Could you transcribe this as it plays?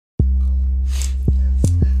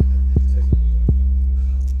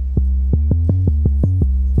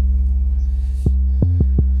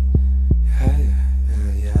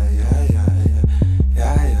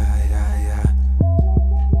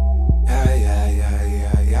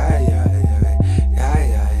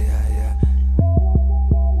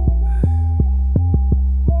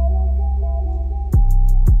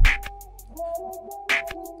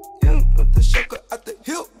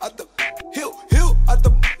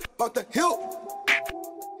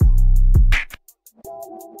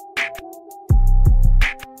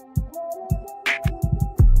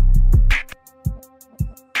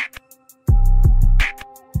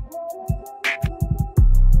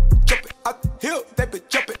hill, they been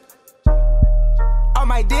jumping. On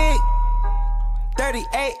my dick,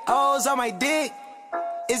 38 O's on my dick.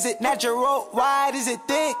 Is it natural? Wide? Is it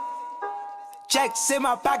thick? Checks in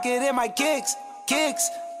my pocket and my kicks.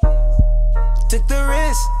 Took the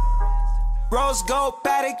risk. Rose gold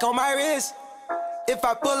paddock on my wrist. If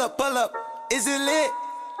I pull up, is it lit?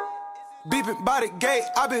 Beeping by the gate,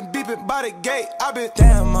 I been beeping by the gate, I been.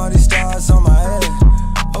 Damn, all these stars on my head.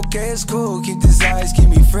 Okay, it's cool, keep this eyes, keep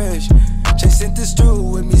me fresh. Chasing this through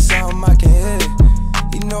with me, something I can hit.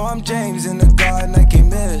 You know I'm James in the garden, I can't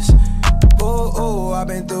miss. Ooh, I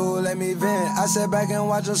been through, let me vent. I sat back and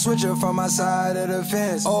watch them switch up from my side of the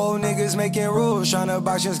fence. Old niggas making rules, tryna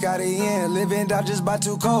box just got it in. Living down just by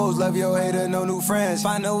two codes, love your hater, no new friends.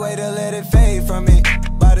 Find a way to let it fade from me,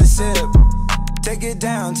 by the sip. Take it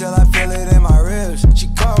down till I feel it in my ribs. She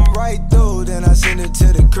come right through, then I send it to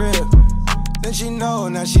the crib. Then she know,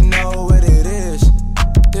 now she know what it is.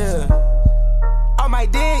 Yeah. On my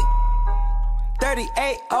dick,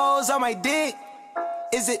 38 O's on my dick.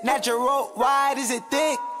 Is it natural? Wide? Is it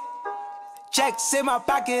thick? Checks in my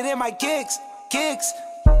pocket and my kicks.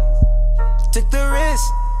 Took the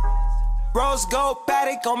risk. Rose gold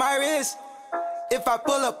paddock on my wrist. If I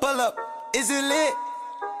pull up, is it lit?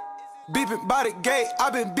 Beeping by the gate, I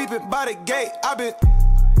been beeping by the gate, I been.